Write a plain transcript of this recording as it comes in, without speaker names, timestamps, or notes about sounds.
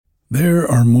There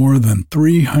are more than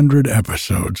 300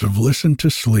 episodes of Listen to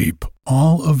Sleep,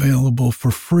 all available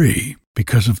for free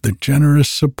because of the generous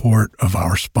support of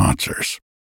our sponsors.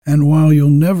 And while you'll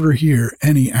never hear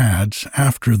any ads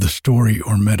after the story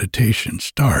or meditation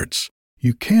starts,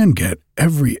 you can get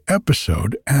every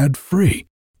episode ad-free,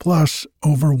 plus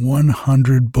over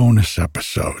 100 bonus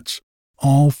episodes,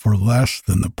 all for less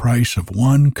than the price of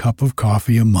one cup of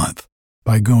coffee a month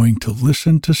by going to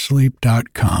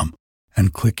listentosleep.com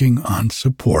and clicking on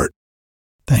support.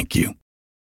 Thank you.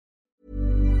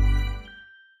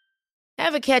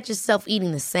 Ever catch yourself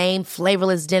eating the same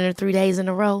flavorless dinner 3 days in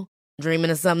a row? Dreaming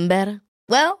of something better?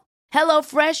 Well,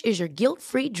 HelloFresh is your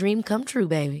guilt-free dream come true,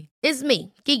 baby. It's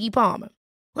me, Keke Palmer.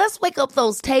 Let's wake up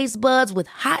those taste buds with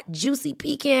hot, juicy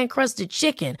pecan-crusted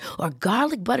chicken or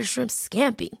garlic butter shrimp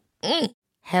scampi.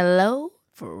 Hello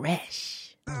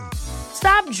Fresh.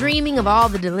 Stop dreaming of all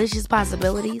the delicious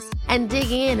possibilities and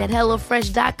dig in at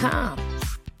HelloFresh.com.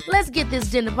 Let's get this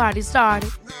dinner party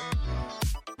started.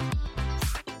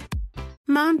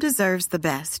 Mom deserves the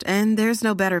best, and there's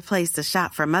no better place to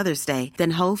shop for Mother's Day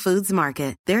than Whole Foods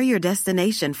Market. They're your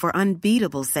destination for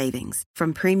unbeatable savings,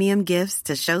 from premium gifts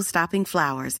to show-stopping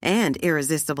flowers and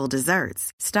irresistible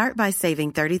desserts. Start by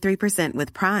saving 33%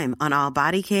 with Prime on all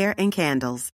body care and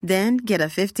candles. Then get a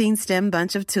 15-stem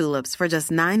bunch of tulips for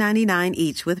just $9.99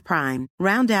 each with Prime.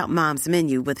 Round out Mom's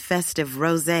menu with festive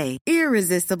rosé,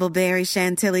 irresistible berry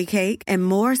chantilly cake, and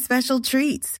more special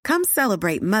treats. Come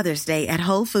celebrate Mother's Day at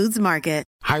Whole Foods Market.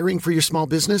 Hiring for your small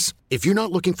business? If you're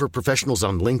not looking for professionals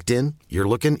on LinkedIn, you're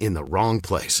looking in the wrong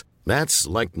place. That's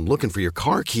like looking for your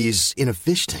car keys in a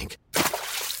fish tank.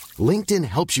 LinkedIn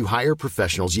helps you hire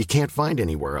professionals you can't find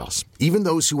anywhere else, even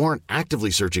those who aren't actively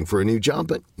searching for a new job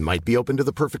but might be open to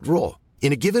the perfect role.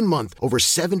 In a given month, over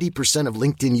 70% of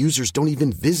LinkedIn users don't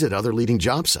even visit other leading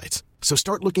job sites. So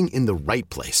start looking in the right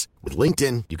place. With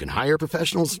LinkedIn, you can hire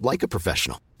professionals like a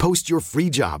professional. Post your free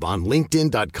job on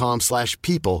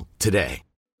linkedin.com/people today.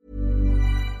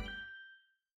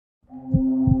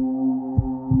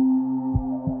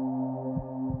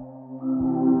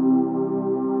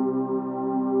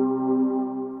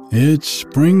 It's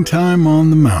springtime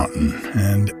on the mountain,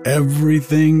 and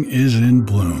everything is in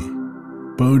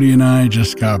bloom. Bodhi and I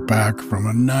just got back from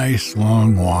a nice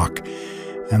long walk,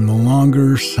 and the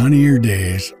longer, sunnier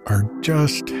days are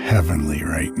just heavenly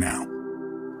right now.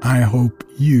 I hope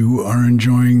you are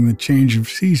enjoying the change of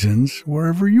seasons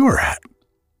wherever you're at.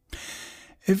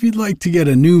 If you'd like to get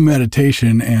a new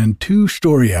meditation and 2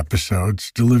 story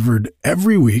episodes delivered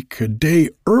every week a day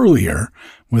earlier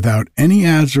without any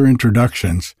ads or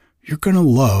introductions, you're going to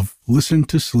love Listen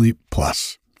to Sleep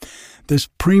Plus. This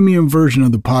premium version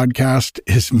of the podcast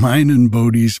is mine and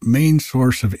Bodhi's main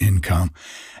source of income,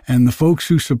 and the folks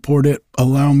who support it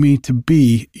allow me to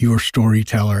be your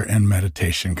storyteller and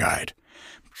meditation guide.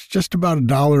 It's just about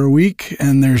 $1 a week,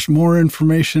 and there's more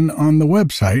information on the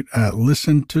website at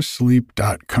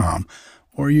listentosleep.com,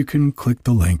 or you can click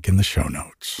the link in the show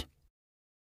notes.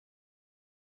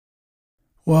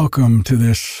 Welcome to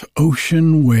this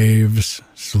Ocean Waves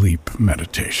Sleep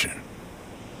Meditation.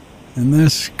 In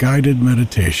this guided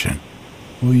meditation,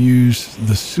 we'll use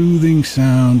the soothing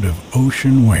sound of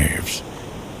ocean waves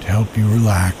to help you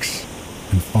relax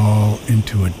and fall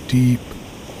into a deep,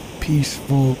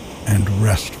 peaceful, and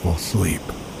restful sleep.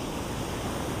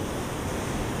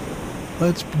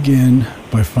 Let's begin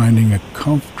by finding a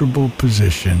comfortable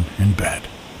position in bed.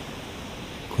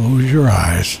 Close your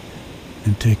eyes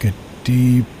and take a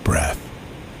deep breath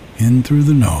in through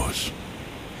the nose,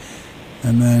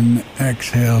 and then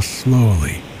exhale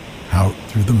slowly out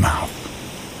through the mouth,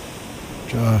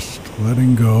 just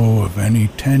letting go of any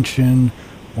tension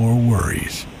or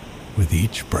worries with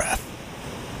each breath.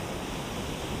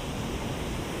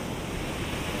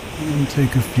 And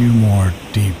take a few more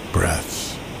deep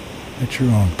breaths at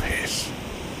your own pace.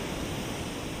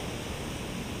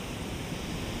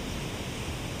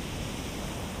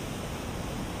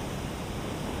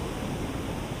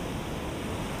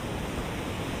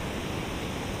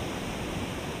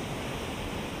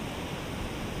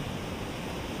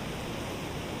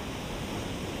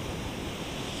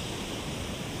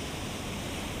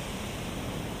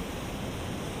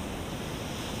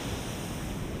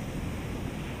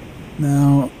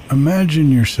 Now,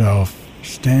 imagine yourself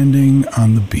standing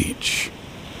on the beach.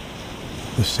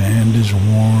 The sand is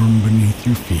warm beneath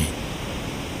your feet,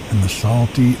 and the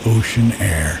salty ocean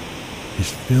air is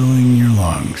filling your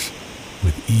lungs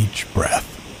with each breath.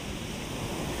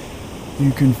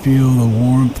 You can feel the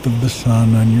warmth of the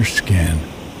sun on your skin,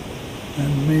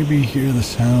 and maybe hear the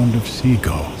sound of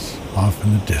seagulls off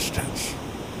in the distance.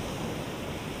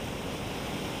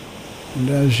 And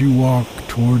as you walk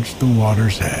towards the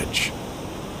water's edge,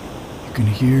 you can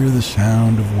hear the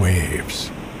sound of waves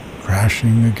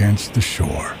crashing against the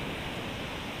shore.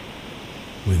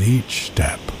 With each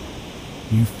step,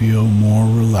 you feel more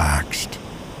relaxed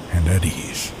and at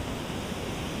ease.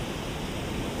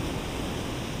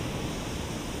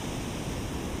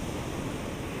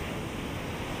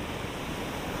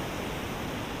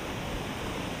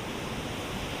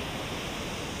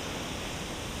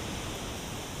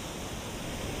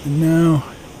 And now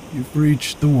you've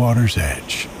reached the water's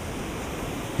edge,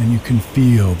 and you can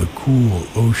feel the cool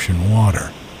ocean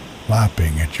water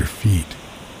lapping at your feet.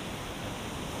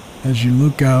 As you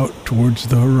look out towards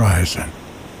the horizon,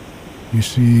 you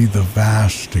see the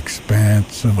vast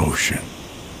expanse of ocean,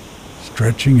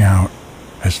 stretching out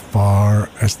as far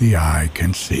as the eye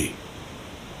can see.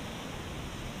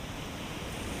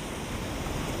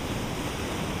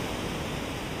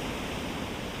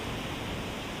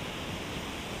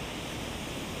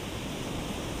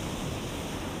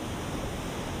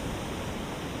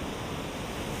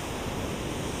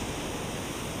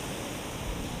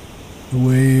 The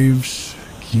waves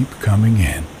keep coming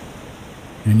in,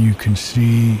 and you can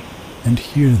see and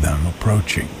hear them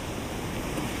approaching.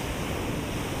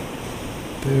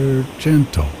 They're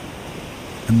gentle,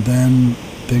 and then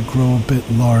they grow a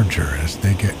bit larger as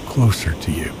they get closer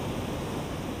to you.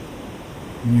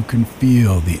 And you can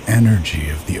feel the energy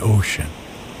of the ocean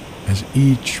as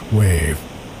each wave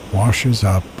washes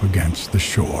up against the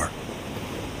shore.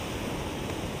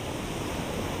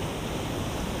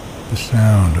 The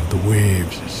sound of the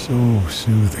waves is so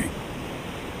soothing,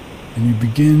 and you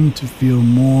begin to feel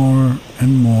more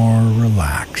and more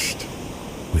relaxed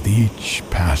with each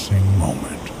passing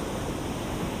moment.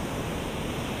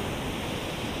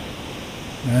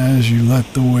 As you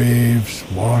let the waves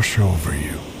wash over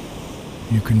you,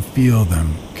 you can feel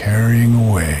them carrying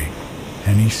away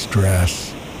any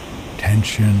stress,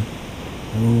 tension,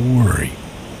 or worry.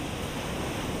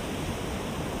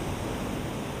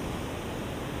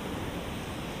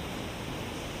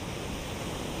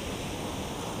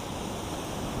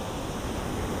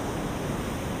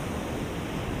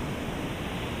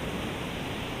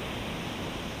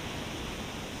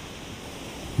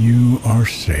 You are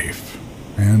safe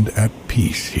and at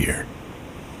peace here,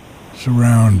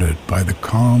 surrounded by the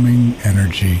calming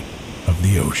energy of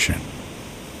the ocean.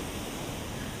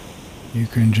 You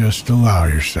can just allow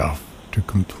yourself to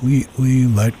completely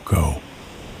let go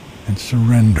and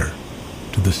surrender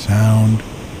to the sound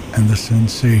and the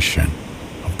sensation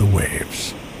of the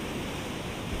waves.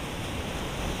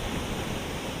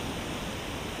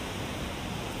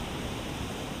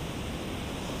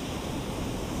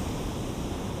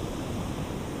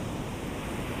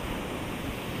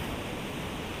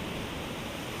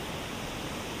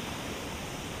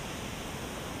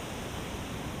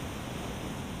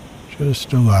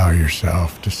 Just allow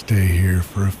yourself to stay here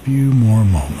for a few more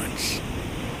moments,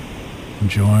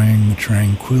 enjoying the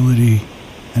tranquility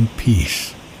and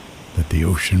peace that the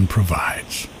ocean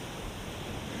provides.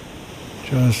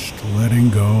 Just letting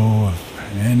go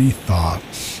of any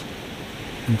thoughts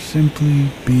and simply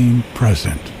being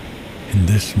present in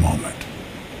this moment.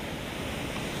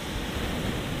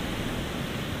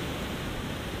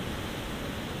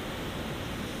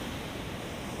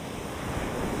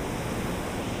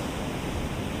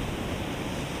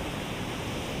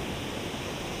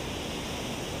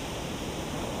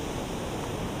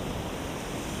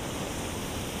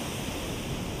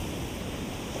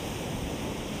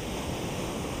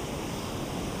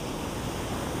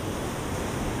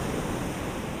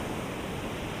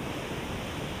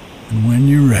 And when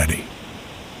you're ready,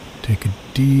 take a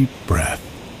deep breath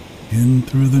in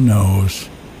through the nose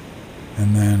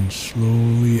and then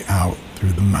slowly out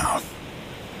through the mouth,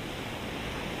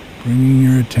 bringing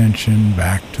your attention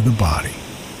back to the body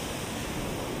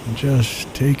and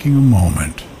just taking a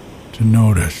moment to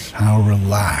notice how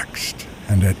relaxed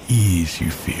and at ease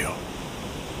you feel.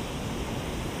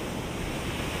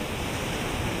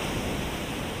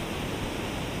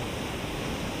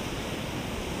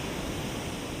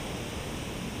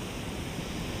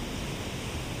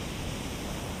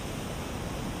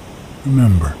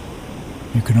 Remember,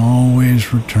 you can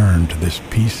always return to this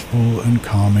peaceful and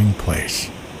calming place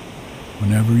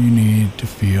whenever you need to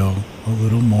feel a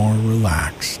little more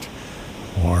relaxed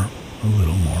or a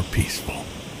little more peaceful.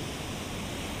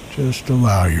 Just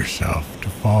allow yourself to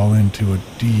fall into a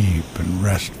deep and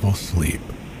restful sleep,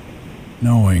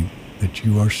 knowing that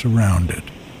you are surrounded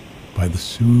by the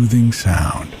soothing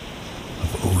sound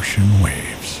of ocean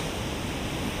waves.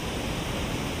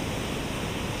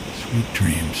 Sweet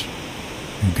dreams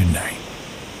and good night.